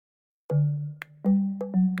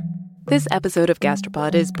This episode of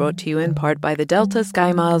Gastropod is brought to you in part by the Delta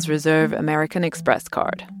SkyMiles Reserve American Express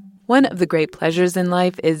card. One of the great pleasures in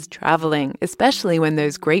life is traveling, especially when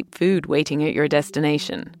there's great food waiting at your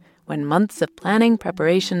destination. When months of planning,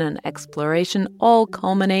 preparation, and exploration all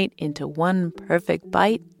culminate into one perfect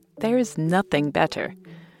bite, there's nothing better.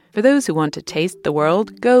 For those who want to taste the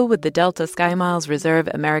world, go with the Delta SkyMiles Reserve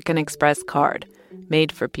American Express card,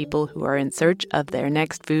 made for people who are in search of their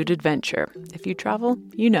next food adventure. If you travel,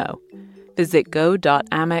 you know. Visit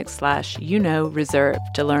go.amex/reserve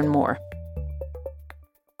to learn more.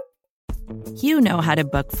 You know how to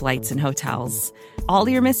book flights and hotels. All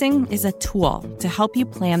you're missing is a tool to help you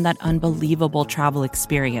plan that unbelievable travel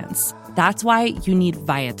experience. That's why you need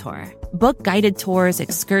Viator. Book guided tours,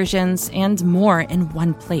 excursions, and more in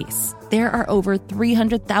one place. There are over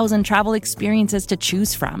 300,000 travel experiences to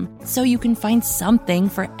choose from, so you can find something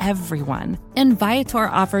for everyone. And Viator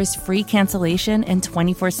offers free cancellation and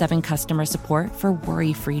 24/7 customer support for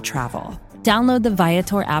worry-free travel. Download the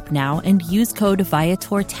Viator app now and use code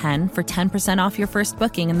Viator10 for 10% off your first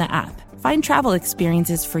booking in the app. Find travel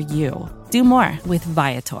experiences for you. Do more with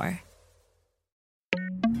Viator.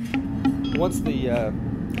 Once the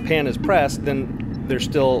pan is pressed, then there's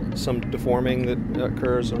still some deforming that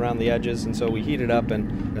occurs around the edges, and so we heat it up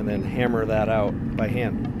and then hammer that out by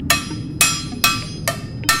hand.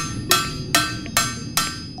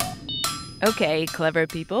 Okay, clever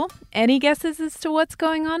people. Any guesses as to what's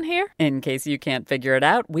going on here? In case you can't figure it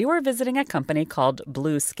out, we were visiting a company called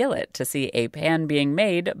Blue Skillet to see a pan being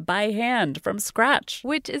made by hand from scratch.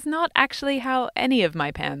 Which is not actually how any of my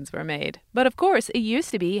pans were made. But of course, it used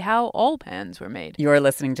to be how all pans were made. You're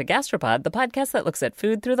listening to Gastropod, the podcast that looks at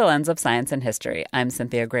food through the lens of science and history. I'm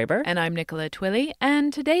Cynthia Graber. And I'm Nicola Twilley.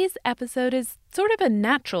 And today's episode is sort of a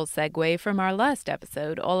natural segue from our last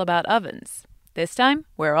episode all about ovens. This time,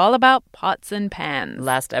 we're all about pots and pans.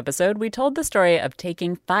 Last episode, we told the story of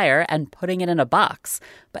taking fire and putting it in a box.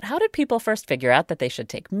 But how did people first figure out that they should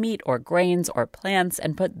take meat or grains or plants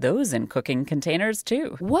and put those in cooking containers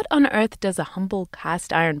too? What on earth does a humble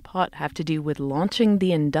cast iron pot have to do with launching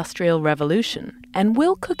the Industrial Revolution? And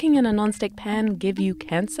will cooking in a nonstick pan give you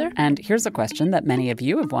cancer? And here's a question that many of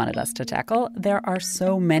you have wanted us to tackle. There are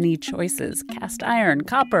so many choices. Cast iron,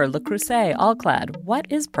 copper, Le Creuset, all-clad. What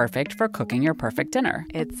is perfect for cooking your perfect dinner?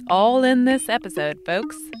 It's all in this episode,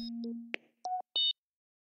 folks.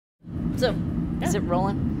 So, is it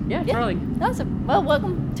rolling? Yeah, it's rolling. Awesome. Well,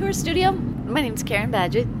 welcome to our studio. My name's Karen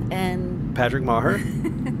Badgett, and Patrick Maher.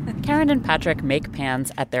 Karen and Patrick make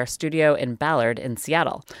pans at their studio in Ballard in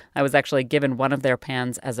Seattle. I was actually given one of their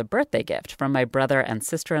pans as a birthday gift from my brother and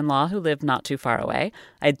sister-in-law who live not too far away.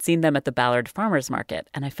 I'd seen them at the Ballard Farmers Market,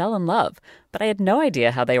 and I fell in love. But I had no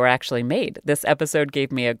idea how they were actually made. This episode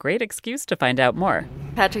gave me a great excuse to find out more.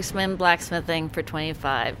 Patrick's been blacksmithing for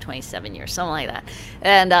 27 years, something like that.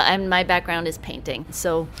 And my background is painting.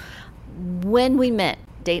 So when we met,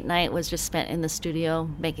 date night was just spent in the studio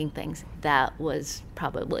making things. That was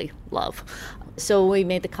probably love. So we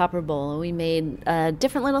made the copper bowl, and we made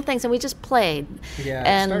different little things, and we just played. Yeah,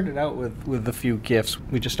 and it started out with a few gifts.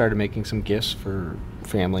 We just started making some gifts for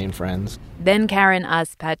family and friends. Then Karen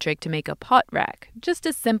asked Patrick to make a pot rack, just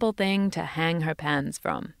a simple thing to hang her pans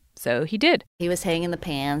from. So he did. He was hanging the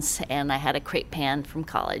pans, and I had a crepe pan from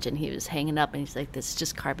college, and he was hanging up, and he's like, this is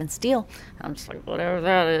just carbon steel. I'm just like, whatever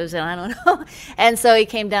that is, and I don't know. And so he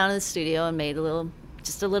came down to the studio and made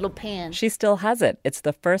just a little pan. She still has it. It's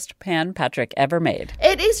the first pan Patrick ever made.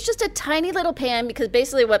 It is just a tiny little pan, because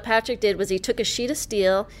basically what Patrick did was he took a sheet of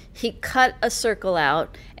steel, he cut a circle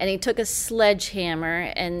out, and he took a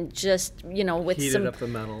sledgehammer and just, with Heated up the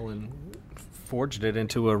metal and forged it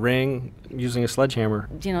into a ring using a sledgehammer.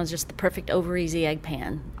 Just the perfect over-easy egg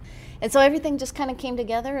pan. And so everything just kind of came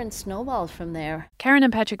together and snowballed from there. Karen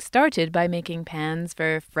and Patrick started by making pans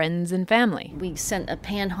for friends and family. We sent a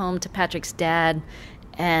pan home to Patrick's dad,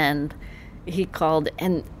 and he called,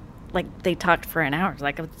 and they talked for an hour.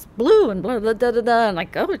 Like, it's blue and blah, blah, blah, blah, blah. And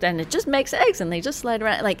and it just makes eggs, and they just slide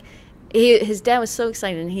around. His dad was so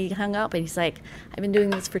excited, and he hung up, and he's like, I've been doing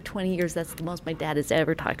this for 20 years. That's the most my dad has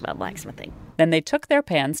ever talked about blacksmithing. Then they took their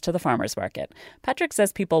pans to the farmer's market. Patrick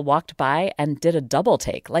says people walked by and did a double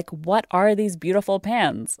take. Like, what are these beautiful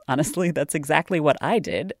pans? Honestly, that's exactly what I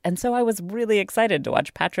did. And so I was really excited to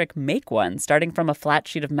watch Patrick make one, starting from a flat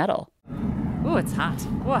sheet of metal. Ooh, it's hot.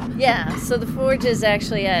 Whoa. Yeah, so the forge is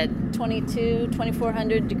actually at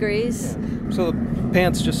 2,400 degrees. So the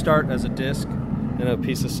pans just start as a disc in a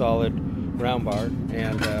piece of solid round bar,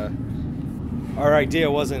 and our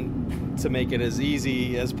idea wasn't to make it as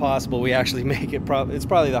easy as possible. We actually make it, it's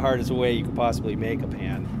probably the hardest way you could possibly make a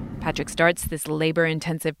pan. Patrick starts this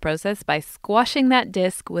labor-intensive process by squashing that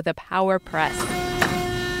disc with a power press.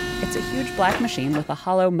 It's a huge black machine with a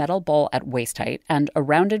hollow metal bowl at waist height and a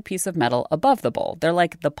rounded piece of metal above the bowl. They're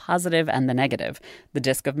like the positive and the negative. The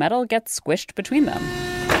disc of metal gets squished between them.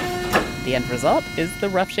 The end result is the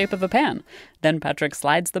rough shape of a pan. Then Patrick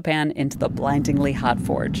slides the pan into the blindingly hot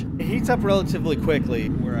forge. It heats up relatively quickly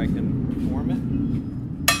where I can form it.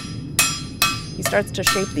 He starts to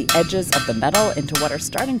shape the edges of the metal into what are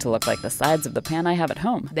starting to look like the sides of the pan I have at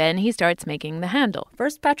home. Then he starts making the handle.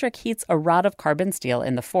 First, Patrick heats a rod of carbon steel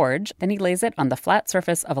in the forge. Then he lays it on the flat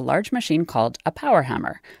surface of a large machine called a power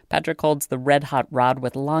hammer. Patrick holds the red-hot rod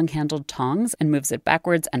with long-handled tongs and moves it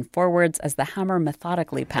backwards and forwards as the hammer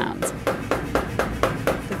methodically pounds.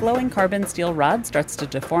 The glowing carbon steel rod starts to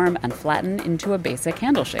deform and flatten into a basic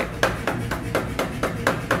handle shape.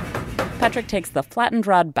 Patrick takes the flattened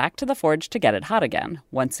rod back to the forge to get it hot again.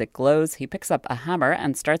 Once it glows, he picks up a hammer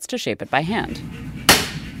and starts to shape it by hand.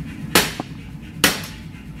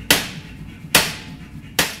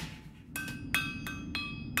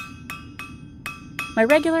 My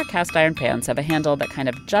regular cast iron pans have a handle that kind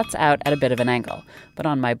of juts out at a bit of an angle. But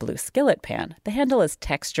on my blue skillet pan, the handle is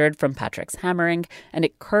textured from Patrick's hammering, and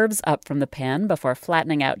it curves up from the pan before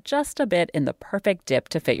flattening out just a bit in the perfect dip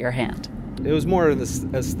to fit your hand. It was more of this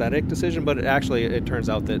aesthetic decision, but it turns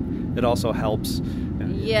out that it also helps.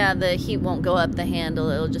 Yeah, the heat won't go up the handle.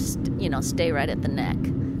 It'll just, stay right at the neck.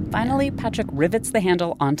 Finally, Patrick rivets the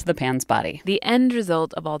handle onto the pan's body. The end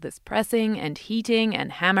result of all this pressing and heating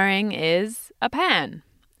and hammering is a pan.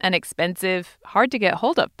 An expensive, hard to get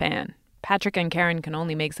hold of pan. Patrick and Karen can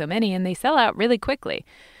only make so many, and they sell out really quickly.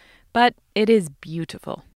 But it is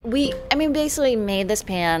beautiful. We basically made this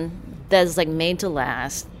pan that's like made to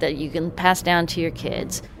last, that you can pass down to your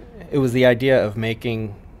kids. It was the idea of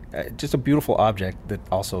making just a beautiful object that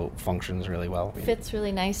also functions really well. Fits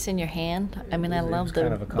really nice in your hand. I love the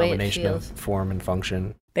kind of a way it combination of feels. form and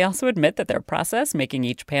function. They also admit that their process, making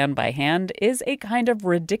each pan by hand, is a kind of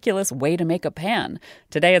ridiculous way to make a pan.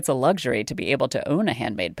 Today, it's a luxury to be able to own a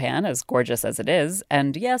handmade pan, as gorgeous as it is.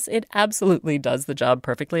 And yes, it absolutely does the job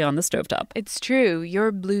perfectly on the stovetop. It's true.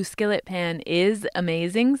 Your blue skillet pan is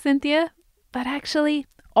amazing, Cynthia. But actually,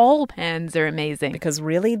 all pans are amazing. Because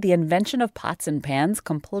really, the invention of pots and pans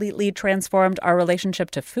completely transformed our relationship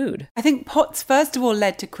to food. I think pots, first of all,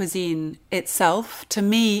 led to cuisine itself. To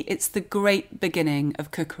me, it's the great beginning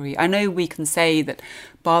of cookery. I know we can say that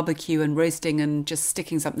barbecue and roasting and just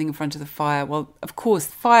sticking something in front of the fire, well, of course,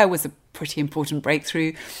 fire was a pretty important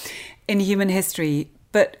breakthrough in human history.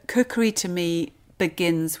 But cookery, to me,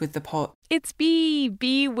 begins with the pot. It's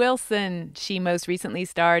Bee Wilson. She most recently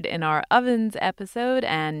starred in our ovens episode,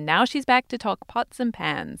 and now she's back to talk pots and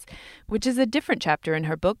pans, which is a different chapter in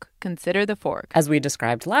her book, Consider the Fork. As we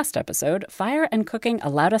described last episode, fire and cooking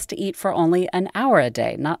allowed us to eat for only an hour a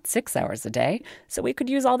day, not 6 hours a day, so we could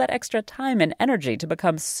use all that extra time and energy to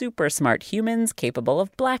become super smart humans capable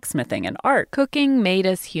of blacksmithing and art. Cooking made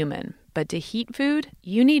us human, but to heat food,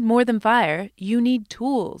 you need more than fire, you need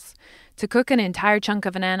tools. To cook an entire chunk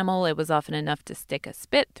of an animal, it was often enough to stick a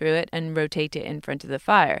spit through it and rotate it in front of the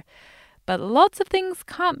fire. But lots of things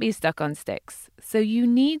can't be stuck on sticks, so you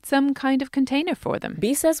need some kind of container for them.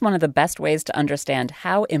 Bee says one of the best ways to understand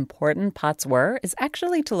how important pots were is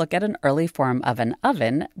actually to look at an early form of an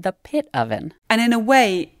oven, the pit oven. And in a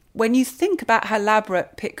way, when you think about how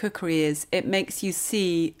elaborate pit cookery is, it makes you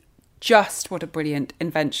see just what a brilliant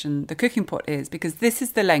invention the cooking pot is, because this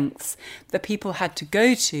is the lengths that people had to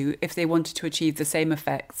go to if they wanted to achieve the same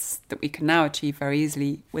effects that we can now achieve very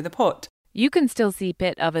easily with a pot. You can still see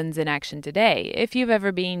pit ovens in action today if you've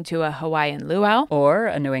ever been to a Hawaiian luau or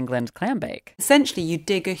a New England clam bake. Essentially, you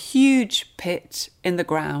dig a huge pit in the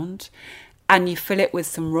ground and you fill it with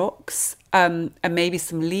some rocks and maybe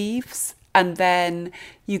some leaves, and then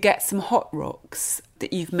you get some hot rocks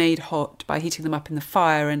that you've made hot by heating them up in the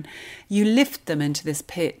fire, and you lift them into this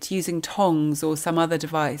pit using tongs or some other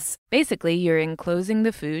device. Basically, you're enclosing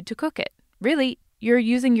the food to cook it. Really, you're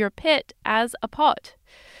using your pit as a pot.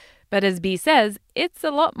 But as Bee says, it's a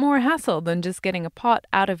lot more hassle than just getting a pot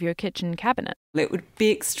out of your kitchen cabinet. It would be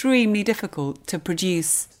extremely difficult to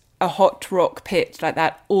produce a hot rock pit like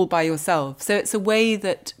that all by yourself. So it's a way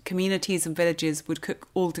that communities and villages would cook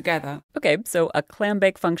all together. Okay, so a clam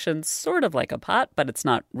bake functions sort of like a pot, but it's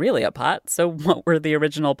not really a pot. So what were the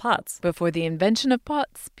original pots? Before the invention of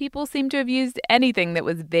pots, people seem to have used anything that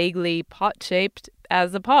was vaguely pot-shaped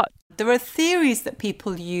as a pot. There are theories that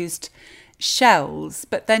people used shells,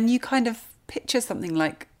 but then you kind of picture something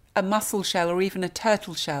like a mussel shell or even a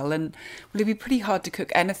turtle shell, and it'd be pretty hard to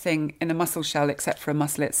cook anything in a mussel shell except for a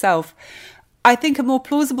mussel itself. I think a more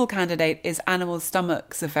plausible candidate is animal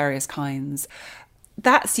stomachs of various kinds.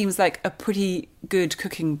 That seems like a pretty good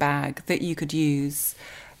cooking bag that you could use,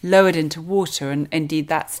 lowered into water, and indeed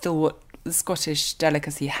that's still what the Scottish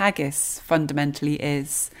delicacy haggis fundamentally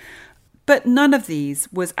is. But none of these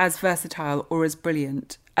was as versatile or as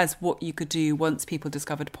brilliant as what you could do once people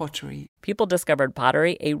discovered pottery. People discovered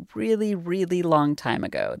pottery a really, really long time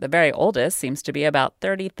ago. The very oldest seems to be about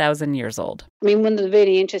 30,000 years old. I mean, one of the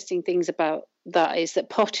really interesting things about that is that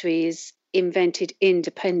pottery is invented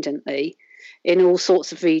independently in all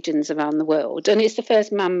sorts of regions around the world. And it's the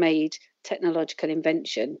first man-made technological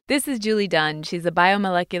invention. This is Julie Dunn. She's a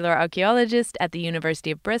biomolecular archaeologist at the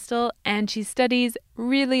University of Bristol, and she studies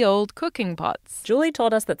really old cooking pots. Julie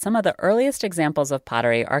told us that some of the earliest examples of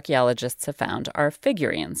pottery archaeologists have found are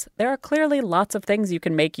figurines. There are clearly lots of things you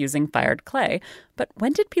can make using fired clay, but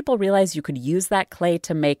when did people realize you could use that clay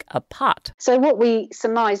to make a pot? So what we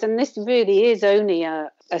surmise, and this really is only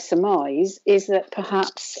a surmise, is that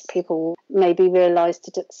perhaps people maybe realised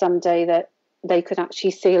someday that they could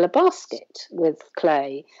actually seal a basket with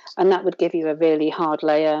clay, and that would give you a really hard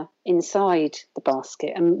layer inside the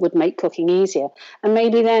basket and would make cooking easier. And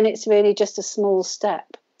maybe then it's really just a small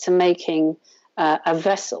step to making a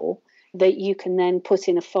vessel that you can then put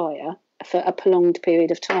in a fire for a prolonged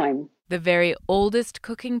period of time. The very oldest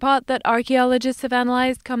cooking pot that archaeologists have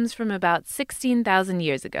analysed comes from about 16,000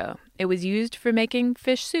 years ago. It was used for making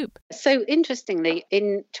fish soup. So interestingly,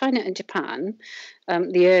 in China and Japan,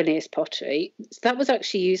 the earliest pottery, that was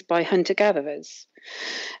actually used by hunter-gatherers.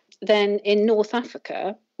 Then in North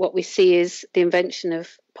Africa, what we see is the invention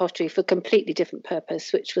of pottery for a completely different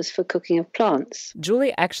purpose, which was for cooking of plants.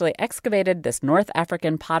 Julie actually excavated this North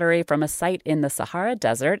African pottery from a site in the Sahara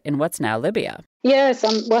Desert in what's now Libya. Yes,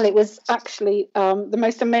 well, it was actually the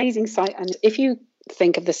most amazing site. And if you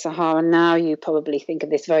think of the Sahara now, you probably think of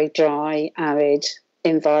this very dry, arid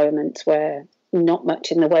environment where not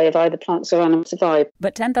much in the way of either plants or animals survive.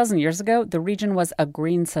 But 10,000 years ago, the region was a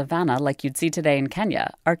green savanna like you'd see today in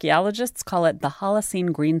Kenya. Archaeologists call it the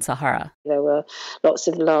Holocene Green Sahara. There were lots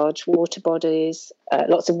of large water bodies,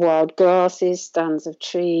 lots of wild grasses, stands of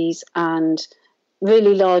trees, and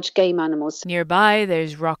really large game animals. Nearby,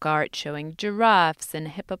 there's rock art showing giraffes and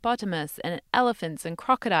hippopotamus and elephants and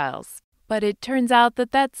crocodiles. But it turns out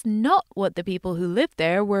that that's not what the people who lived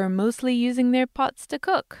there were mostly using their pots to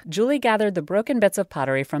cook. Julie gathered the broken bits of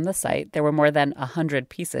pottery from the site. There were more than 100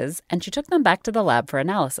 pieces, and she took them back to the lab for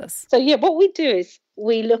analysis. So, what we do is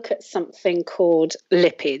we look at something called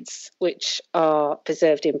lipids, which are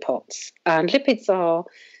preserved in pots. And lipids are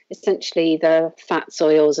essentially the fats,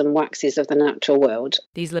 oils, and waxes of the natural world.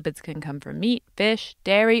 These lipids can come from meat, fish,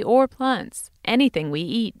 dairy, or plants. Anything we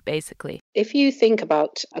eat, basically. If you think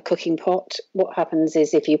about a cooking pot, what happens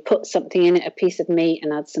is if you put something in it, a piece of meat,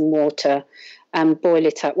 and add some water and boil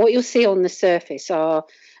it up, what you'll see on the surface are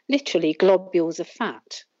literally globules of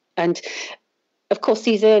fat. And of course,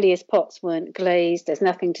 these earliest pots weren't glazed. There's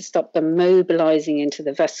nothing to stop them mobilizing into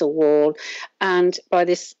the vessel wall. And by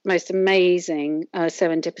this most amazing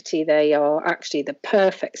serendipity, they are actually the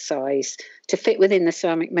perfect size to fit within the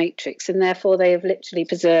ceramic matrix. And therefore, they have literally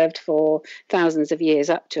preserved for thousands of years,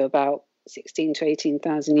 up to about 16 to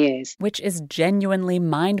 18,000 years. Which is genuinely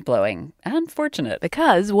mind-blowing and fortunate.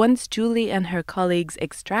 Because once Julie and her colleagues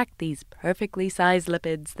extract these perfectly sized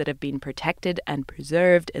lipids that have been protected and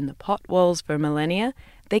preserved in the pot walls for millennia,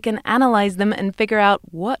 they can analyze them and figure out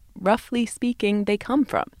what, roughly speaking, they come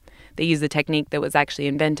from. They use a technique that was actually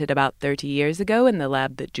invented about 30 years ago in the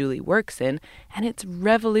lab that Julie works in, and it's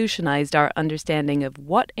revolutionized our understanding of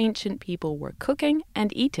what ancient people were cooking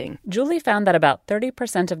and eating. Julie found that about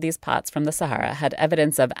 30% of these pots from the Sahara had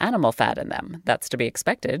evidence of animal fat in them. That's to be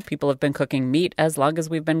expected. People have been cooking meat as long as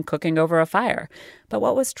we've been cooking over a fire. But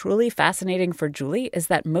what was truly fascinating for Julie is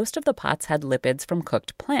that most of the pots had lipids from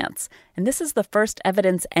cooked plants. And this is the first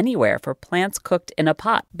evidence anywhere for plants cooked in a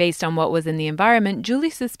pot. Based on what was in the environment, Julie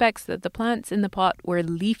suspects that the plants in the pot were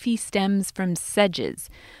leafy stems from sedges,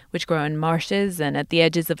 which grow in marshes and at the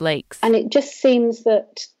edges of lakes. And it just seems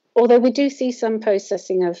that, although we do see some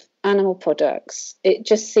processing of animal products, it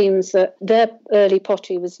just seems that their early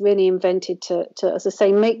pottery was really invented to, as I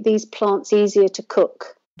say, make these plants easier to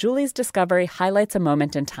cook. Julie's discovery highlights a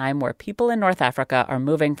moment in time where people in North Africa are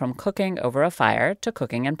moving from cooking over a fire to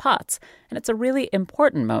cooking in pots. And it's a really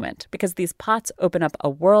important moment because these pots open up a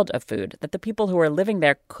world of food that the people who were living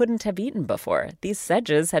there couldn't have eaten before. These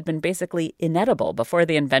sedges had been basically inedible before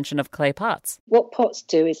the invention of clay pots. What pots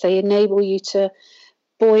do is they enable you to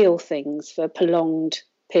boil things for a prolonged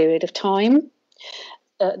period of time.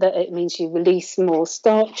 that it means you release more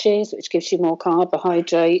starches, which gives you more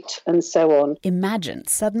carbohydrate, and so on. Imagine,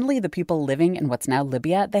 suddenly the people living in what's now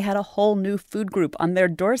Libya, they had a whole new food group on their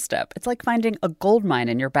doorstep. It's like finding a gold mine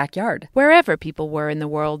in your backyard. Wherever people were in the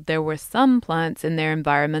world, there were some plants in their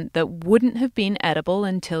environment that wouldn't have been edible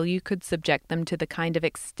until you could subject them to the kind of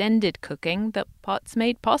extended cooking that pots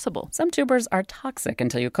made possible. Some tubers are toxic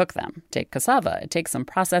until you cook them. Take cassava. It takes some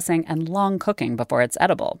processing and long cooking before it's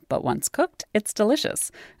edible. But once cooked, it's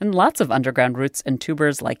delicious. And lots of underground roots and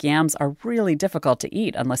tubers like yams are really difficult to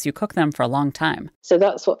eat unless you cook them for a long time. So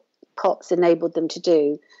that's what pots enabled them to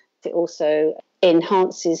do. It also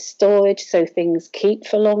enhances storage, so things keep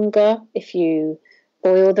for longer. If you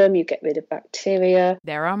boil them, you get rid of bacteria.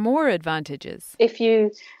 There are more advantages. If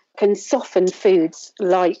you can soften foods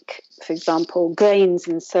like, for example, grains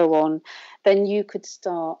and so on, then you could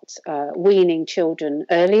start weaning children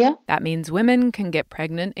earlier. That means women can get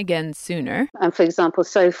pregnant again sooner. And for example,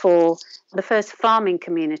 so for the first farming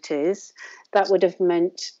communities, that would have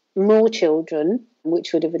meant more children,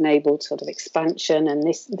 which would have enabled sort of expansion, and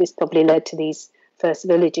this probably led to these first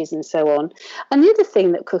villages and so on. And the other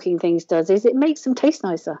thing that cooking things does is it makes them taste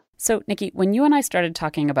nicer. So, Nikki, when you and I started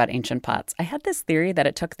talking about ancient pots, I had this theory that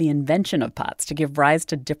it took the invention of pots to give rise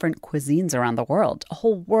to different cuisines around the world, a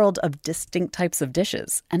whole world of distinct types of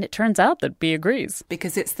dishes. And it turns out that B agrees.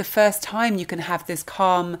 Because it's the first time you can have this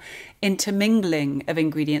calm intermingling of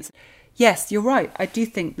ingredients. Yes, you're right. I do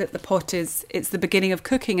think that the pot it's the beginning of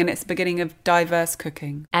cooking, and it's the beginning of diverse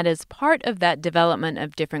cooking. And as part of that development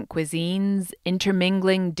of different cuisines,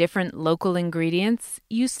 intermingling different local ingredients,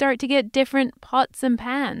 you start to get different pots and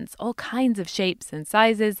pans, all kinds of shapes and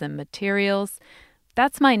sizes and materials.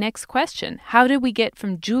 That's my next question. How did we get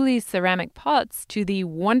from Julie's ceramic pots to the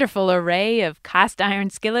wonderful array of cast iron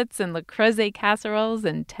skillets and Le Creuset casseroles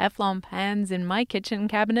and Teflon pans in my kitchen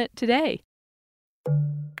cabinet today?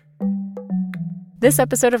 This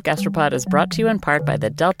episode of Gastropod is brought to you in part by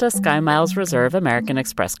the Delta SkyMiles Reserve American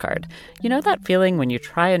Express card. You know that feeling when you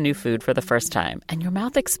try a new food for the first time and your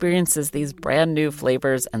mouth experiences these brand new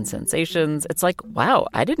flavors and sensations? It's like, wow,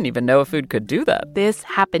 I didn't even know a food could do that. This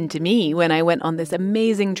happened to me when I went on this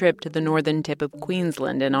amazing trip to the northern tip of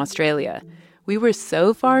Queensland in Australia. We were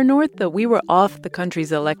so far north that we were off the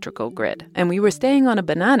country's electrical grid, and we were staying on a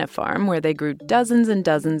banana farm where they grew dozens and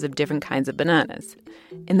dozens of different kinds of bananas.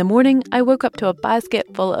 In the morning, I woke up to a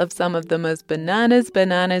basket full of some of the most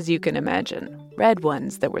bananas you can imagine. Red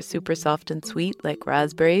ones that were super soft and sweet like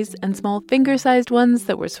raspberries, and small finger-sized ones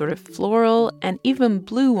that were sort of floral, and even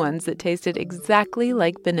blue ones that tasted exactly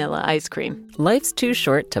like vanilla ice cream. Life's too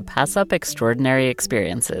short to pass up extraordinary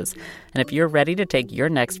experiences. And if you're ready to take your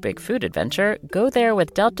next big food adventure, go there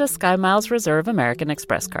with Delta SkyMiles Reserve American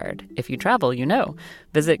Express card. If you travel, you know.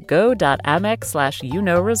 Visit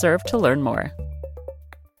go.amex/reserve to learn more.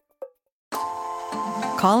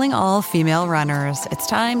 Calling all female runners, it's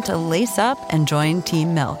time to lace up and join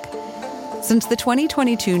Team Milk. Since the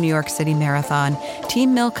 2022 New York City Marathon,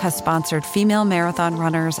 Team Milk has sponsored female marathon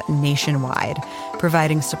runners nationwide,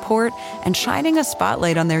 providing support and shining a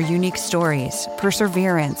spotlight on their unique stories,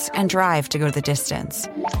 perseverance, and drive to go the distance.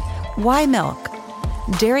 Why milk?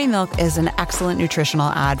 Dairy milk is an excellent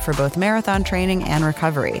nutritional add for both marathon training and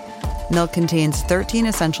recovery. Milk contains 13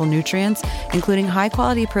 essential nutrients, including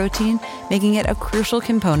high-quality protein, making it a crucial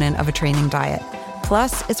component of a training diet.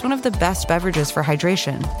 Plus, it's one of the best beverages for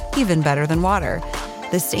hydration, even better than water.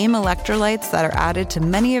 The same electrolytes that are added to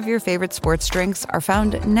many of your favorite sports drinks are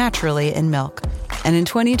found naturally in milk. And in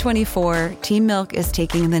 2024, Team Milk is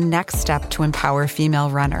taking the next step to empower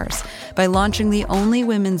female runners by launching the only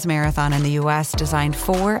women's marathon in the U.S. designed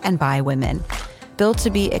for and by women. Built to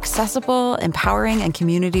be accessible, empowering, and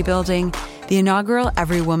community building, the inaugural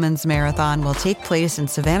Every Woman's Marathon will take place in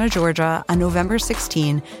Savannah, Georgia on November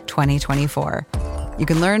 16, 2024. You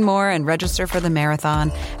can learn more and register for the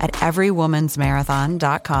marathon at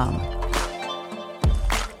everywomansmarathon.com.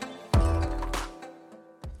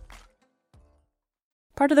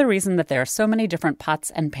 Part of the reason that there are so many different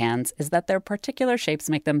pots and pans is that their particular shapes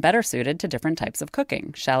make them better suited to different types of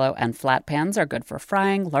cooking. Shallow and flat pans are good for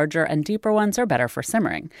frying, larger and deeper ones are better for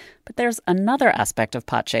simmering. But there's another aspect of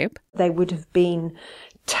pot shape. They would have been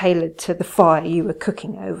tailored to the fire you were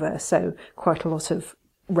cooking over, so quite a lot of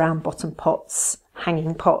round bottom pots,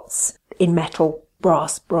 hanging pots in metal,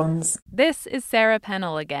 brass, bronze. This is Sarah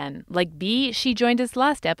Pennell again. Like Bee, she joined us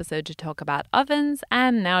last episode to talk about ovens,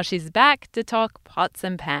 and now she's back to talk pots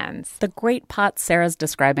and pans. The great pots Sarah's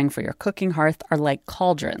describing for your cooking hearth are like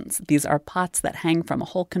cauldrons. These are pots that hang from a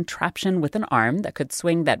whole contraption with an arm that could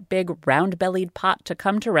swing that big round-bellied pot to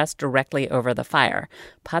come to rest directly over the fire.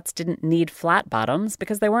 Pots didn't need flat bottoms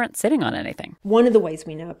because they weren't sitting on anything. One of the ways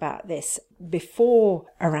we know about this before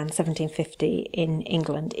around 1750 in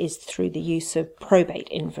England is through the use of probate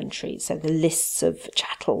inventory, so the lists of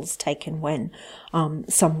chattels taken when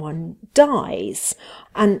someone dies.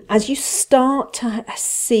 And as you start to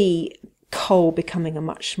see coal becoming a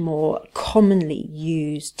much more commonly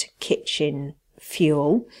used kitchen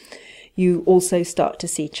fuel, you also start to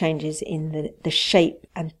see changes in the shape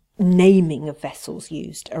and naming of vessels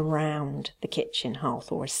used around the kitchen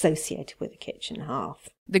hearth or associated with the kitchen hearth.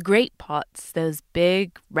 The great pots, those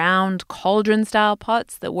big, round, cauldron-style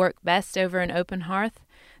pots that work best over an open hearth,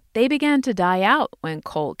 they began to die out when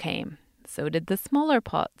coal came. So did the smaller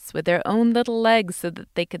pots with their own little legs so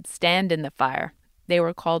that they could stand in the fire. They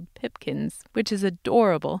were called pipkins, which is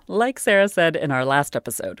adorable. Like Sarah said in our last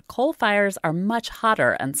episode, coal fires are much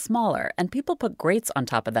hotter and smaller, and people put grates on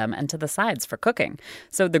top of them and to the sides for cooking.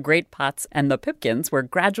 So the great pots and the pipkins were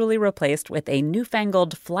gradually replaced with a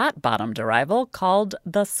newfangled flat-bottomed arrival called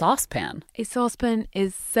the saucepan. A saucepan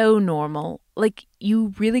is so normal. Like,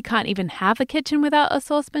 you really can't even have a kitchen without a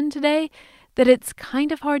saucepan today, that it's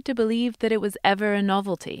kind of hard to believe that it was ever a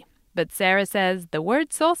novelty. But Sarah says the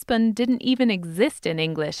word saucepan didn't even exist in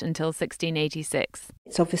English until 1686.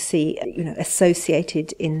 It's obviously,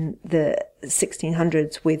 associated in the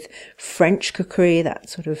 1600s with French cookery, that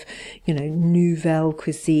sort of, nouvelle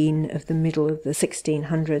cuisine of the middle of the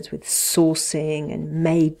 1600s with saucing and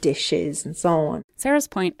made dishes and so on. Sarah's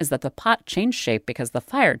point is that the pot changed shape because the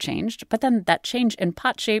fire changed, but then that change in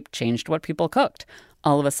pot shape changed what people cooked.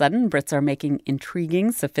 All of a sudden, Brits are making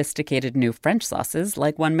intriguing, sophisticated new French sauces,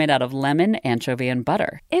 like one made out of lemon, anchovy, and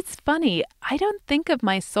butter. It's funny, I don't think of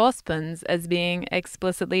my saucepans as being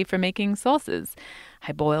explicitly for making sauces.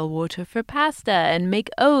 I boil water for pasta and make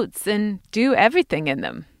oats and do everything in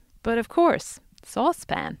them. But of course,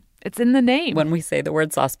 saucepan. It's in the name. When we say the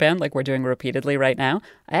word saucepan, like we're doing repeatedly right now,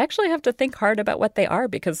 I actually have to think hard about what they are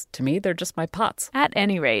because, to me, they're just my pots. At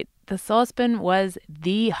any rate, the saucepan was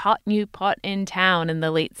the hot new pot in town in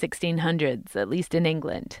the late 1600s, at least in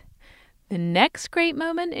England. The next great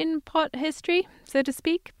moment in pot history, so to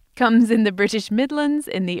speak, comes in the British Midlands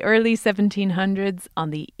in the early 1700s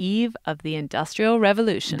on the eve of the Industrial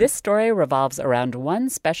Revolution. This story revolves around one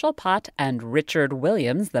special pot and Richard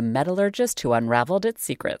Williams, the metallurgist who unraveled its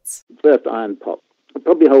secrets. First iron pot. It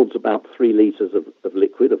probably holds about 3 litres of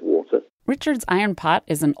liquid, of water. Richard's iron pot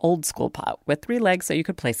is an old-school pot with 3 legs so you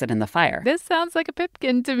could place it in the fire. This sounds like a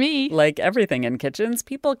pipkin to me. Like everything in kitchens,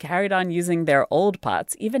 people carried on using their old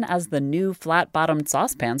pots even as the new flat-bottomed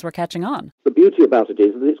saucepans were catching on. The beauty about it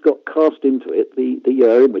is that it's got cast into it the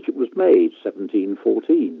year in which it was made,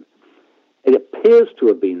 1714. It appears to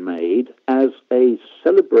have been made as a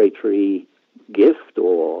celebratory gift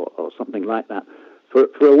or something like that for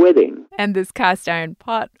a wedding. And this cast iron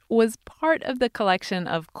pot was part of the collection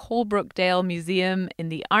of Colebrookdale Museum in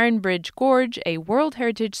the Ironbridge Gorge, a World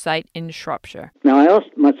Heritage Site in Shropshire. Now, I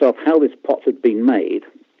asked myself how this pot had been made,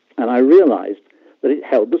 and I realised that it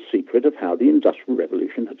held the secret of how the Industrial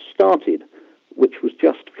Revolution had started, which was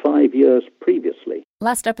just 5 years previously.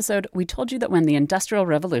 Last episode, we told you that when the Industrial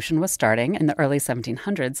Revolution was starting in the early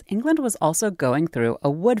 1700s, England was also going through a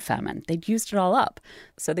wood famine. They'd used it all up.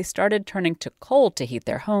 So they started turning to coal to heat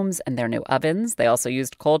their homes and their new ovens. They also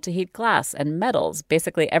used coal to heat glass and metals,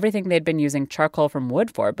 basically everything they'd been using charcoal from wood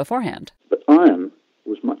for beforehand. But iron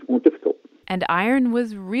was much more difficult. And iron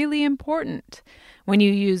was really important. When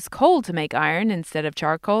you use coal to make iron instead of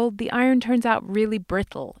charcoal, the iron turns out really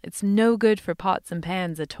brittle. It's no good for pots and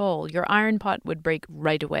pans at all. Your iron pot would break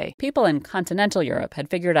right away. People in continental Europe had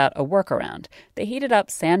figured out a workaround. They heated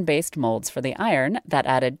up sand-based molds for the iron that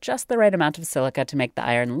added just the right amount of silica to make the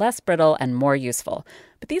iron less brittle and more useful.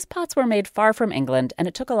 But these pots were made far from England, and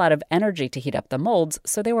it took a lot of energy to heat up the molds,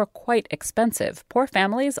 so they were quite expensive. Poor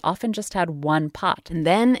families often just had one pot. And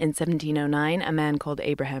then, in 1709, a man called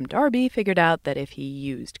Abraham Darby figured out that if he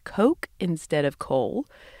used coke instead of coal,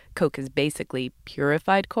 coke is basically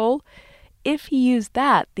purified coal, if he used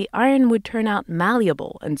that, the iron would turn out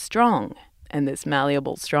malleable and strong. And this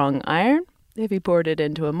malleable, strong iron, if he poured it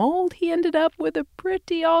into a mold, he ended up with a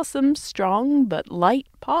pretty awesome, strong but light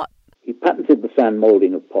pot. He patented the sand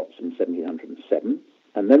moulding of pots in 1707,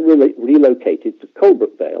 and then relocated to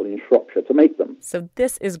Coalbrookdale in Shropshire to make them. So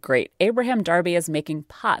this is great. Abraham Darby is making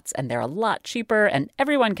pots, and they're a lot cheaper, and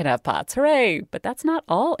everyone can have pots. Hooray! But that's not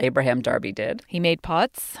all Abraham Darby did. He made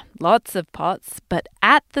pots, lots of pots, but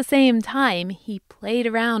at the same time, he played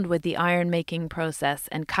around with the iron-making process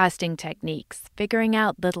and casting techniques, figuring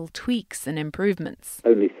out little tweaks and improvements.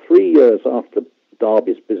 Only 3 years after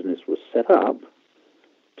Darby's business was set up,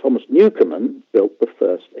 Thomas Newcomen built the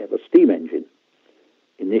first ever steam engine,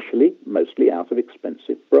 initially mostly out of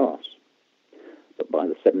expensive brass. But by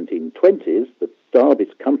the 1720s, the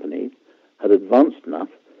Darby's company had advanced enough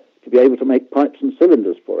to be able to make pipes and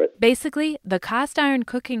cylinders for it. Basically, the cast iron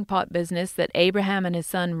cooking pot business that Abraham and his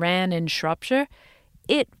son ran in Shropshire,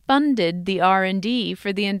 it funded the R&D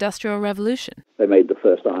for the Industrial Revolution. They made the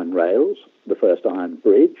first iron rails, the first iron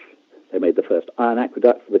bridge, they made the first iron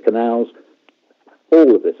aqueduct for the canals,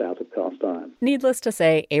 all of this out of cast iron. Needless to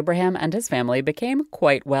say, Abraham and his family became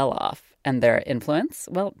quite well off. And their influence?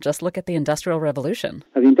 Well, just look at the Industrial Revolution.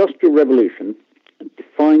 And the Industrial Revolution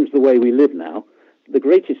defines the way we live now. The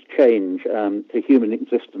greatest change to human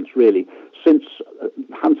existence, really, since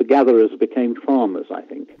hunter-gatherers became farmers, I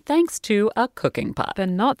think. Thanks to a cooking pot. The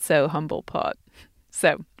not-so-humble pot.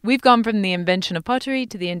 So, we've gone from the invention of pottery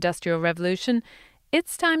to the Industrial Revolution.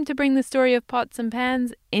 It's time to bring the story of pots and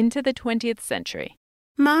pans into the 20th century.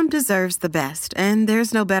 Mom deserves the best, and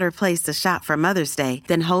there's no better place to shop for Mother's Day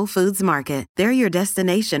than Whole Foods Market. They're your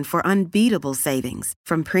destination for unbeatable savings,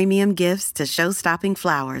 from premium gifts to show-stopping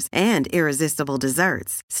flowers and irresistible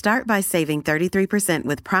desserts. Start by saving 33%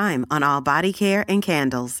 with Prime on all body care and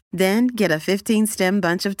candles. Then get a 15-stem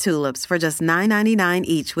bunch of tulips for just $9.99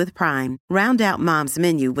 each with Prime. Round out Mom's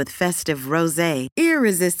menu with festive rosé,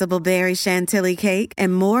 irresistible berry chantilly cake,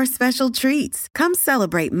 and more special treats. Come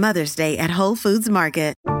celebrate Mother's Day at Whole Foods Market.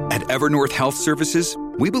 At Evernorth Health Services,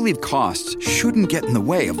 we believe costs shouldn't get in the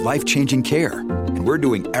way of life-changing care, and we're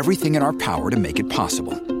doing everything in our power to make it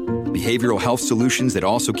possible. Behavioral health solutions that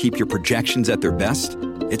also keep your projections at their best?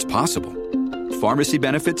 It's possible. Pharmacy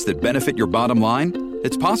benefits that benefit your bottom line?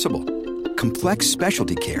 It's possible. Complex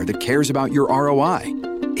specialty care that cares about your ROI?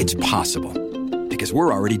 It's possible. Because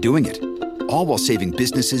we're already doing it. All while saving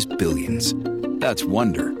businesses billions. That's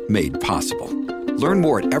Wonder made possible. Learn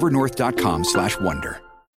more at evernorth.com/wonder.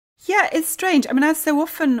 Yeah, it's strange. I mean, as so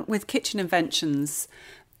often with kitchen inventions,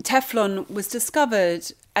 Teflon was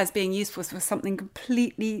discovered as being useful for something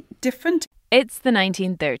completely different. It's the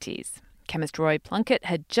 1930s. Chemist Roy Plunkett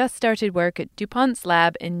had just started work at DuPont's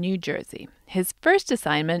lab in New Jersey. His first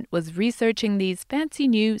assignment was researching these fancy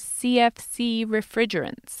new CFC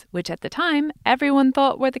refrigerants, which at the time everyone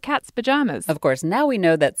thought were the cat's pajamas. Of course, now we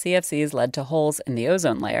know that CFCs led to holes in the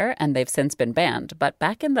ozone layer, and they've since been banned. But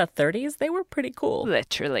back in the 30s, they were pretty cool.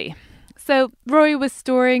 Literally. So Roy was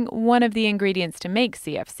storing one of the ingredients to make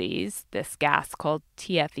CFCs, this gas called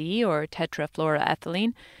TFE, or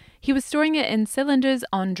tetrafluoroethylene. He was storing it in cylinders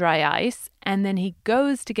on dry ice, and then he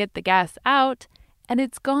goes to get the gas out, and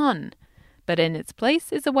it's gone. But in its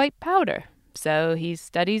place is a white powder. So he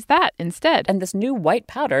studies that instead. And this new white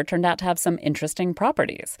powder turned out to have some interesting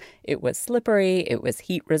properties. It was slippery, it was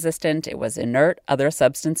heat resistant, it was inert, other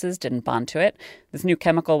substances didn't bond to it. This new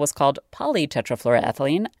chemical was called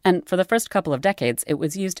polytetrafluoroethylene, and for the first couple of decades, it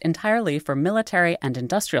was used entirely for military and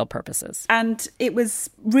industrial purposes. And it was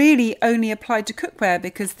really only applied to cookware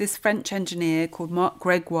because this French engineer called Marc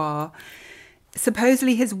Gregoire,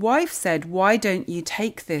 supposedly his wife said, why don't you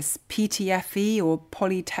take this PTFE or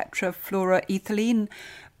polytetrafluoroethylene?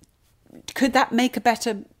 Could that make a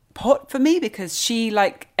better pot for me? Because she,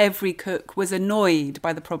 like every cook, was annoyed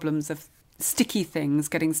by the problems of sticky things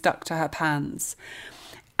getting stuck to her pans.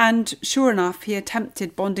 And sure enough, he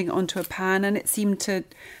attempted bonding it onto a pan, and it seemed to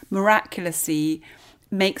miraculously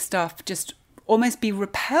make stuff just almost be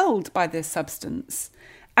repelled by this substance.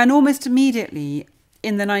 And almost immediately,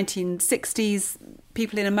 in the 1960s,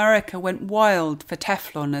 people in America went wild for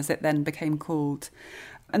Teflon, as it then became called.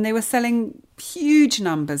 And they were selling huge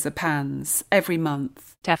numbers of pans every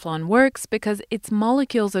month. Teflon works because its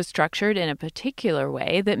molecules are structured in a particular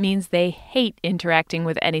way that means they hate interacting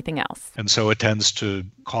with anything else. And so it tends to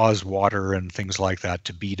cause water and things like that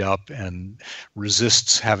to bead up and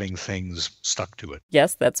resists having things stuck to it.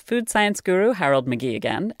 Yes, that's food science guru Harold McGee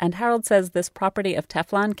again. And Harold says this property of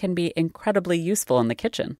Teflon can be incredibly useful in the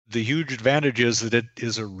kitchen. The huge advantage is that it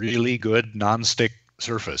is a really good nonstick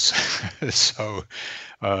surface. So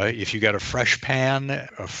if you got a fresh pan,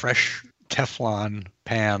 a fresh Teflon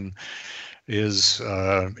pan, is,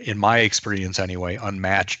 in my experience anyway,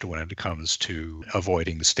 unmatched when it comes to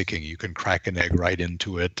avoiding sticking. You can crack an egg right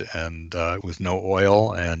into it and with no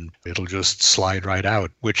oil, and it'll just slide right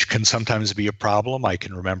out, which can sometimes be a problem. I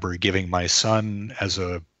can remember giving my son as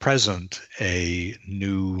a present a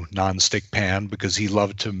new nonstick pan because he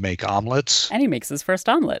loved to make omelets. And he makes his first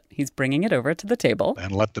omelet. He's bringing it over to the table.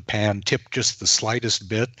 And let the pan tip just the slightest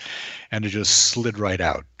bit, and it just slid right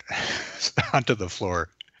out onto the floor.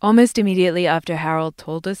 Almost immediately after Harold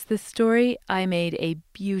told us this story, I made a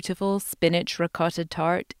beautiful spinach ricotta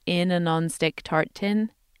tart in a nonstick tart tin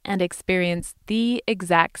and experienced the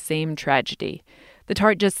exact same tragedy. The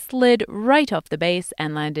tart just slid right off the base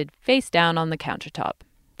and landed face down on the countertop.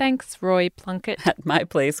 Thanks, Roy Plunkett. At my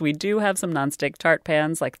place, we do have some nonstick tart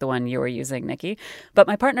pans like the one you were using, Nikki. But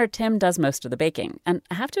my partner Tim does most of the baking. And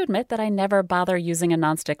I have to admit that I never bother using a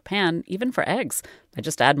nonstick pan, even for eggs. I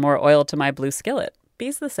just add more oil to my blue skillet.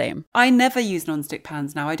 B's the same. I never use nonstick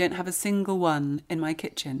pans now. I don't have a single one in my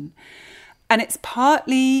kitchen. And it's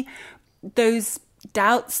partly those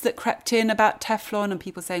doubts that crept in about Teflon and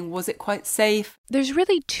people saying, was it quite safe? There's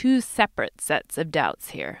really two separate sets of doubts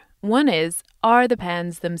here. One is, are the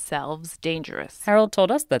pans themselves dangerous? Harold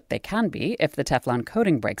told us that they can be if the Teflon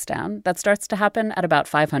coating breaks down. That starts to happen at about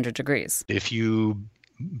 500 degrees. If you,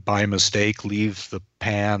 by mistake, leave the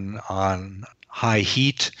pan on high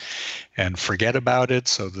heat and forget about it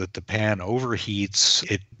so that the pan overheats,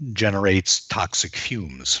 it generates toxic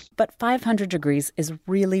fumes. But 500 degrees is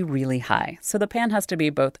really, really high. So the pan has to be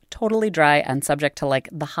both totally dry and subject to like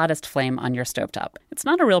the hottest flame on your stovetop. It's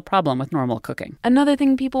not a real problem with normal cooking. Another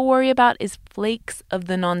thing people worry about is flakes of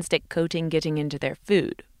the nonstick coating getting into their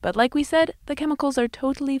food. But like we said, the chemicals are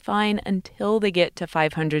totally fine until they get to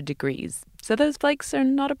 500 degrees. So those flakes are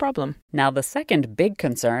not a problem. Now the second big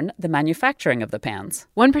concern, the manufacturing of the pans.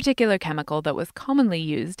 One particular chemical that was commonly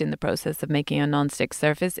used in the process of making a nonstick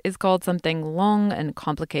surface is called something long and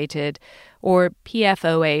complicated, or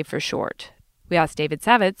PFOA for short. We asked David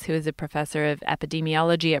Savitz, who is a professor of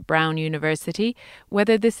epidemiology at Brown University,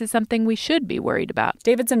 whether this is something we should be worried about.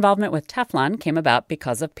 David's involvement with Teflon came about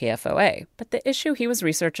because of PFOA, but the issue he was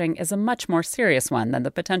researching is a much more serious one than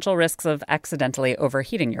the potential risks of accidentally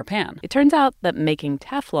overheating your pan. It turns out that making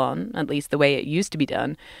Teflon, at least the way it used to be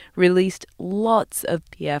done, released lots of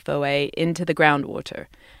PFOA into the groundwater.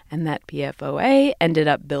 And that PFOA ended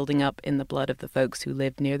up building up in the blood of the folks who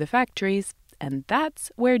lived near the factories. And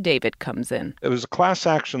that's where David comes in. It was a class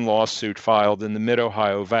action lawsuit filed in the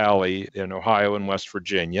Mid-Ohio Valley in Ohio and West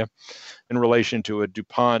Virginia in relation to a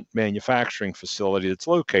DuPont manufacturing facility that's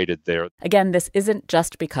located there. Again, this isn't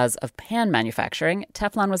just because of pan manufacturing.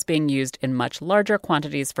 Teflon was being used in much larger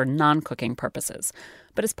quantities for non-cooking purposes.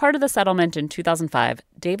 But as part of the settlement in 2005,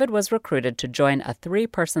 David was recruited to join a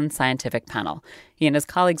 3-person scientific panel. He and his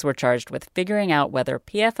colleagues were charged with figuring out whether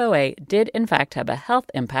PFOA did in fact have a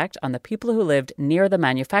health impact on the people who lived near the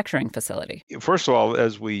manufacturing facility. First of all,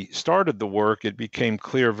 as we started the work, it became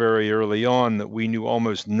clear very early on that we knew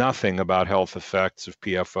almost nothing about health effects of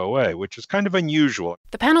PFOA, which is kind of unusual.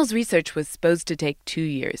 The panel's research was supposed to take 2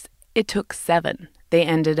 years. It took 7. They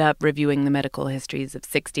ended up reviewing the medical histories of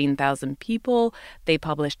 16,000 people. They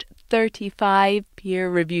published 35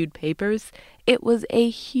 peer-reviewed papers. It was a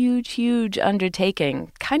huge, huge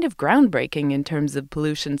undertaking, kind of groundbreaking in terms of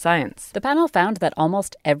pollution science. The panel found that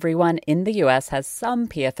almost everyone in the U.S. has some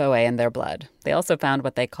PFOA in their blood. They also found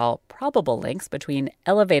what they call probable links between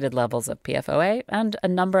elevated levels of PFOA and a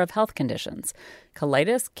number of health conditions: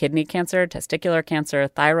 colitis, kidney cancer, testicular cancer,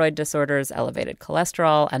 thyroid disorders, elevated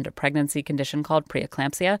cholesterol, and a pregnancy condition called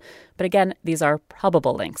preeclampsia. But again, these are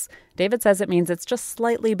probable links. David says it means it's just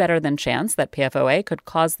slightly better than chance that PFOA could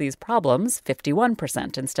cause these problems,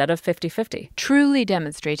 51% instead of 50-50. Truly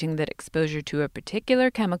demonstrating that exposure to a particular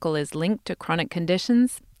chemical is linked to chronic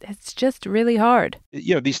conditions, it's just really hard.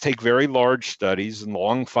 These take very large studies and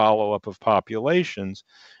long follow-up of populations,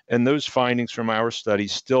 and those findings from our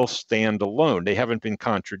studies still stand alone. They haven't been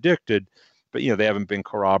contradicted, but they haven't been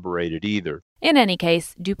corroborated either. In any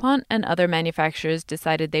case, DuPont and other manufacturers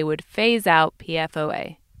decided they would phase out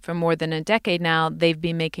PFOA. For more than a decade now, they've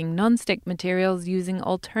been making nonstick materials using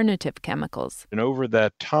alternative chemicals. And over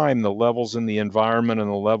that time, the levels in the environment and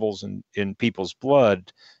the levels in people's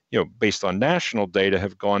blood, based on national data,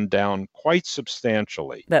 have gone down quite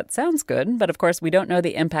substantially. That sounds good, but of course we don't know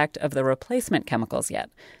the impact of the replacement chemicals yet.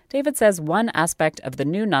 David says one aspect of the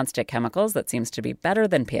new nonstick chemicals that seems to be better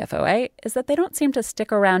than PFOA is that they don't seem to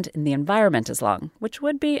stick around in the environment as long, which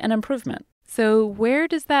would be an improvement. So where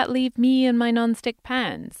does that leave me and my nonstick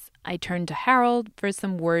pans? I turn to Harold for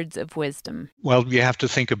some words of wisdom. Well, you have to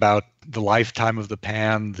think about the lifetime of the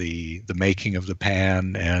pan, the making of the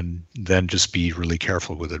pan, and then just be really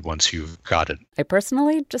careful with it once you've got it. I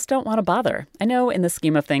personally just don't want to bother. I know in the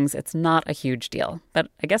scheme of things it's not a huge deal, but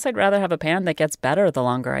I guess I'd rather have a pan that gets better the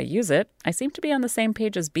longer I use it. I seem to be on the same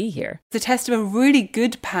page as B here. The test of a really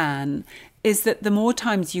good pan is that the more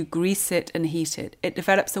times you grease it and heat it, it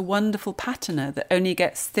develops a wonderful patina that only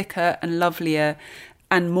gets thicker and lovelier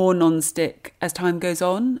and more non-stick as time goes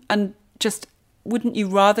on. And just, wouldn't you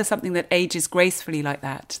rather something that ages gracefully like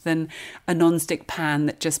that than a non-stick pan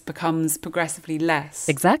that just becomes progressively less?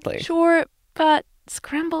 Exactly. Sure, but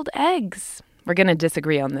scrambled eggs. We're going to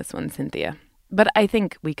disagree on this one, Cynthia. But I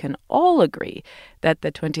think we can all agree that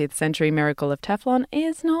the 20th century miracle of Teflon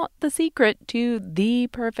is not the secret to the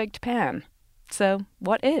perfect pan. So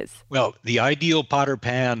what is? Well, the ideal potter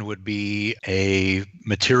pan would be a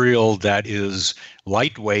material that is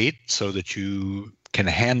lightweight so that you can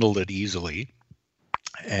handle it easily,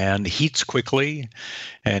 and heats quickly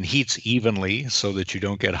and heats evenly so that you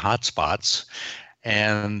don't get hot spots,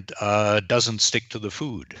 and doesn't stick to the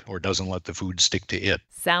food or doesn't let the food stick to it.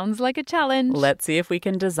 Sounds like a challenge. Let's see if we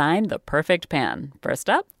can design the perfect pan. First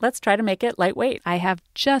up, let's try to make it lightweight. I have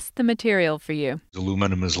just the material for you.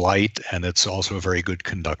 Aluminum is light, and it's also a very good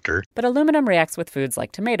conductor. But aluminum reacts with foods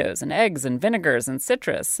like tomatoes and eggs and vinegars and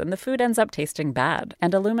citrus, and the food ends up tasting bad.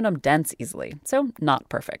 And aluminum dents easily, so not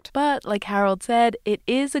perfect. But like Harold said, it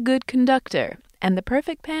is a good conductor. And the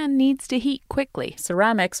perfect pan needs to heat quickly.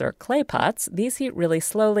 Ceramics or clay pots, these heat really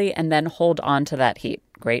slowly and then hold on to that heat.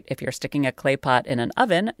 Great if you're sticking a clay pot in an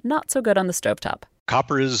oven, not so good on the stovetop.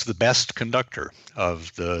 Copper is the best conductor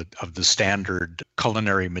of the standard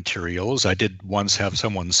culinary materials. I did once have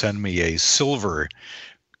someone send me a silver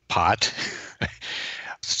pot.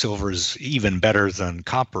 Silver is even better than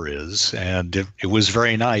copper is, and it was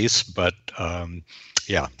very nice, but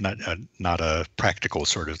not a practical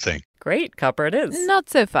sort of thing. Great, copper it is. Not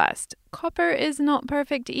so fast. Copper is not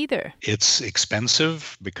perfect either. It's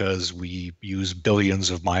expensive because we use billions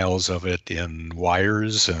of miles of it in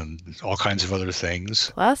wires and all kinds of other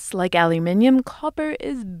things. Plus, like aluminium, copper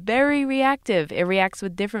is very reactive. It reacts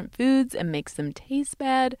with different foods and makes them taste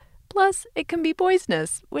bad. Plus, it can be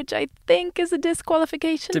poisonous, which I think is a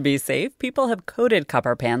disqualification. To be safe, people have coated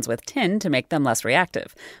copper pans with tin to make them less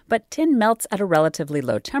reactive. But tin melts at a relatively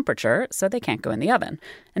low temperature, so they can't go in the oven.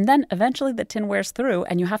 And then eventually the tin wears through,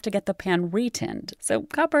 and you have to get the pan re-tinned. So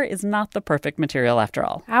copper is not the perfect material after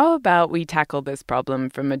all. How about we tackle this problem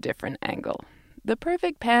from a different angle? The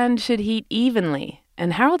perfect pan should heat evenly.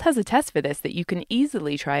 And Harold has a test for this that you can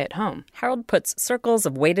easily try at home. Harold puts circles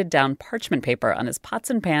of weighted down parchment paper on his pots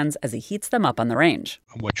and pans as he heats them up on the range.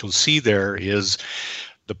 What you'll see there is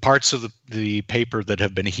the parts of the paper that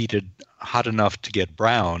have been heated hot enough to get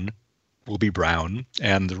brown will be brown,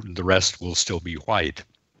 and the rest will still be white.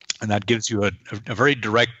 And that gives you a very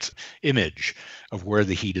direct image of where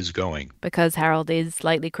the heat is going. Because Harold is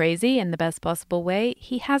slightly crazy in the best possible way,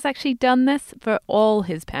 he has actually done this for all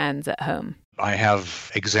his pans at home. I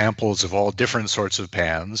have examples of all different sorts of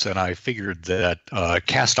pans, and I figured that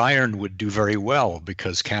cast iron would do very well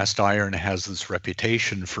because cast iron has this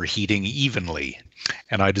reputation for heating evenly.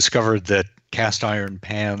 And I discovered that cast iron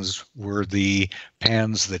pans were the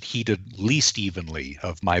pans that heated least evenly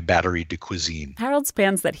of my batterie de cuisine. Harold's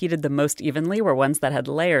pans that heated the most evenly were ones that had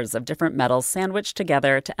layers of different metals sandwiched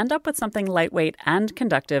together to end up with something lightweight and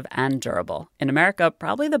conductive and durable. In America,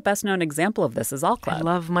 probably the best known example of this is All-Clad. I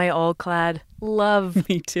love my All-Clad. Love.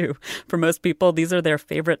 Me too. For most people, these are their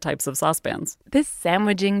favorite types of saucepans. This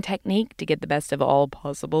sandwiching technique to get the best of all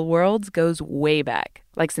possible worlds goes way back.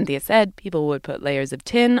 Like Cynthia said, people would put layers of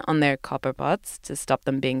tin on their copper pots to stop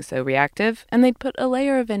them being so reactive, and they'd put a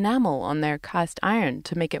layer of enamel on their cast iron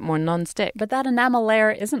to make it more non-stick. But that enamel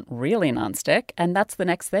layer isn't really non-stick, and that's the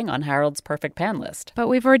next thing on Harold's perfect pan list. But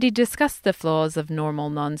we've already discussed the flaws of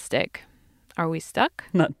normal non-stick. Are we stuck?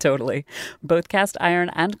 Not totally. Both cast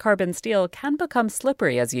iron and carbon steel can become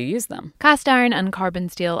slippery as you use them. Cast iron and carbon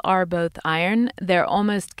steel are both iron. They're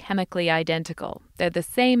almost chemically identical. They're the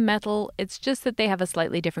same metal, it's just that they have a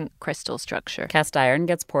slightly different crystal structure. Cast iron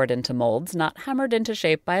gets poured into molds, not hammered into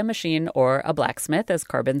shape by a machine or a blacksmith as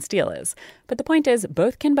carbon steel is. But the point is,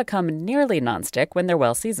 both can become nearly nonstick when they're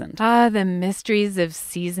well seasoned. Ah, the mysteries of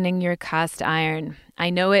seasoning your cast iron.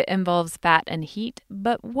 I know it involves fat and heat,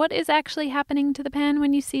 but what is actually happening to the pan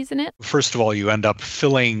when you season it? First of all, you end up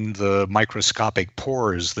filling the microscopic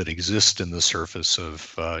pores that exist in the surface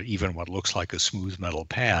of even what looks like a smooth metal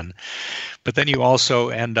pan. But then you also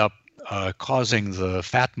end up causing the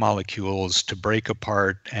fat molecules to break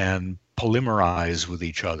apart and polymerize with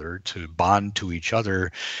each other, to bond to each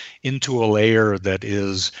other into a layer that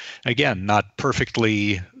is, again, not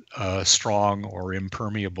perfectly strong or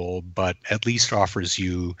impermeable, but at least offers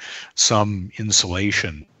you some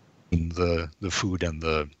insulation in the food and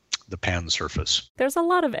the pan surface. There's a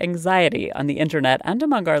lot of anxiety on the internet and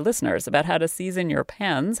among our listeners about how to season your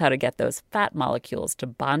pans, how to get those fat molecules to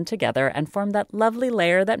bond together and form that lovely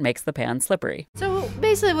layer that makes the pan slippery. So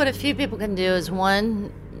basically what a few people can do is,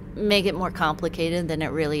 one, make it more complicated than it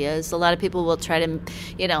really is. A lot of people will try to,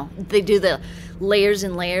 they do the layers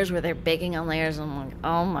and layers where they're baking on layers. And I'm like,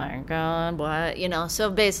 oh my God, what? So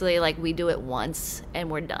basically, we do it once and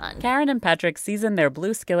we're done. Karen and Patrick season their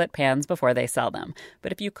blue skillet pans before they sell them.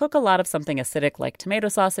 But if you cook a lot of something acidic like tomato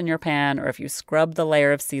sauce in your pan, or if you scrub the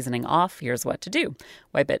layer of seasoning off, here's what to do.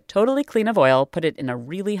 Wipe it totally clean of oil, put it in a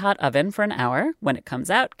really hot oven for an hour. When it comes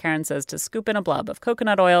out, Karen says to scoop in a blob of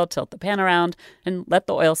coconut oil, tilt the pan around, and let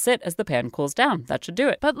the oil sit as the pan cools down. That should do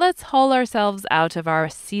it. But let's haul ourselves out of our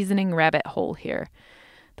seasoning rabbit hole here.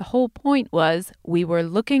 The whole point was we were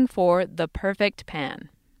looking for the perfect pan.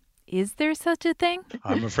 Is there such a thing?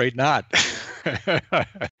 I'm afraid not.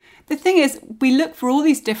 The thing is, we look for all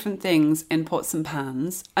these different things in pots and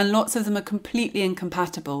pans, and lots of them are completely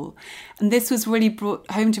incompatible. And this was really brought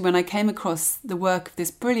home to me when I came across the work of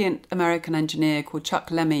this brilliant American engineer called Chuck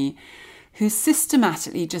Lemmy, who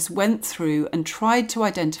systematically just went through and tried to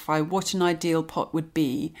identify what an ideal pot would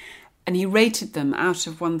be. And he rated them out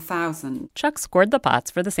of 1,000. Chuck scored the pots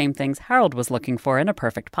for the same things Harold was looking for in a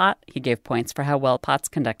perfect pot. He gave points for how well pots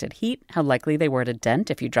conducted heat, how likely they were to dent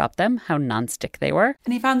if you dropped them, how non-stick they were.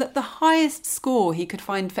 And he found that the highest score he could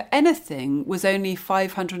find for anything was only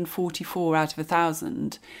 544 out of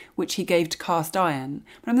 1,000, which he gave to cast iron.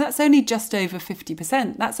 But that's only just over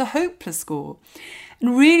 50%. That's a hopeless score.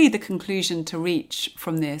 And really the conclusion to reach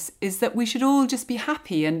from this is that we should all just be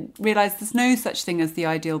happy and realise there's no such thing as the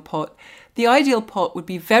ideal pot. The ideal pot would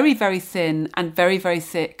be very, very thin and very, very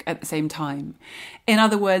thick at the same time. In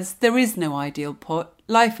other words, there is no ideal pot.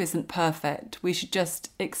 Life isn't perfect. We should just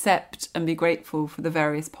accept and be grateful for the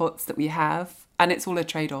various pots that we have, and it's all a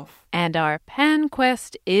trade-off. And our pan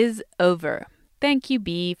quest is over. Thank you,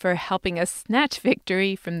 Bee, for helping us snatch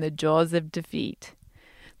victory from the jaws of defeat.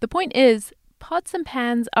 The point is, pots and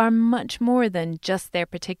pans are much more than just their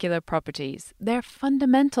particular properties. They're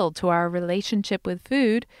fundamental to our relationship with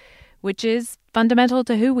food, which is fundamental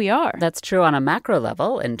to who we are. That's true on a macro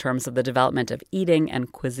level in terms of the development of eating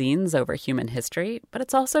and cuisines over human history, but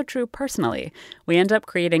it's also true personally. We end up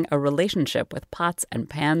creating a relationship with pots and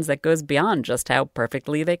pans that goes beyond just how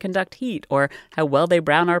perfectly they conduct heat, or how well they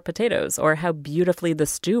brown our potatoes, or how beautifully the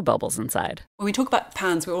stew bubbles inside. When we talk about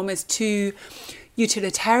pans, we're almost too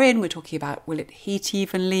utilitarian. We're talking about, will it heat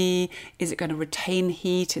evenly? Is it going to retain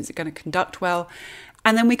heat? Is it going to conduct well?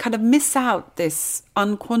 And then we kind of miss out this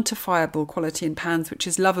unquantifiable quality in pans, which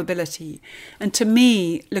is lovability. And to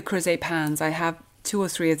me, Le Creuset pans, I have 2 or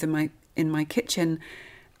 3 of them in my kitchen,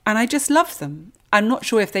 and I just love them. I'm not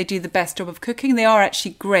sur if they do the best job of cooking. They are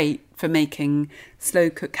actually great for making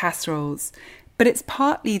slow-cooked casseroles. But it's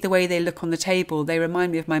partly the way they look on the table. They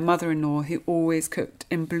remind me of my mother-in-law, who always cooked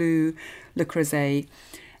in blue Le Creuset.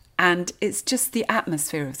 And it's just the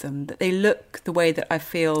atmosphere of them, that they look the way that I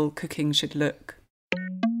feel cooking should look.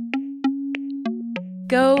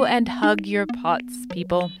 Go and hug your pots,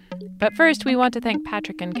 people. But first, we want to thank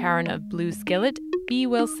Patrick and Karen of Blue Skillet, Bee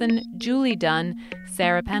Wilson, Julie Dunn,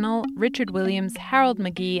 Sarah Pennell, Richard Williams, Harold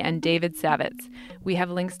McGee, and David Savitz. We have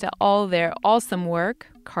links to all their awesome work,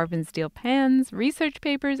 carbon steel pans, research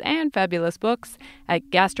papers, and fabulous books at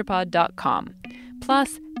gastropod.com.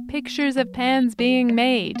 Plus, pictures of pans being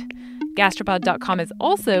made. Gastropod.com is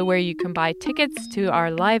also where you can buy tickets to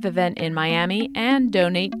our live event in Miami and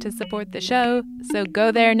donate to support the show, so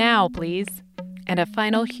go there now, please. And a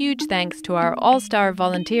final huge thanks to our all-star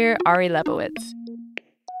volunteer, Ari Lebowitz.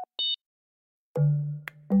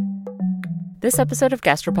 This episode of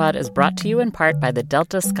Gastropod is brought to you in part by the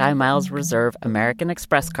Delta SkyMiles Reserve American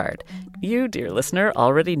Express card. You, dear listener,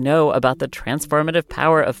 already know about the transformative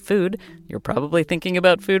power of food. You're probably thinking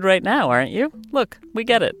about food right now, aren't you? Look, we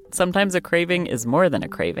get it. Sometimes a craving is more than a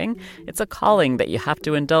craving. It's a calling that you have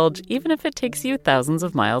to indulge, even if it takes you thousands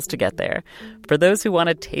of miles to get there. For those who want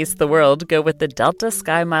to taste the world, go with the Delta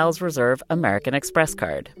SkyMiles Reserve American Express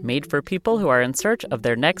card, made for people who are in search of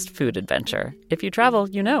their next food adventure. If you travel,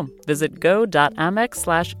 you know. Visit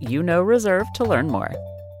go.amex/reserve to learn more.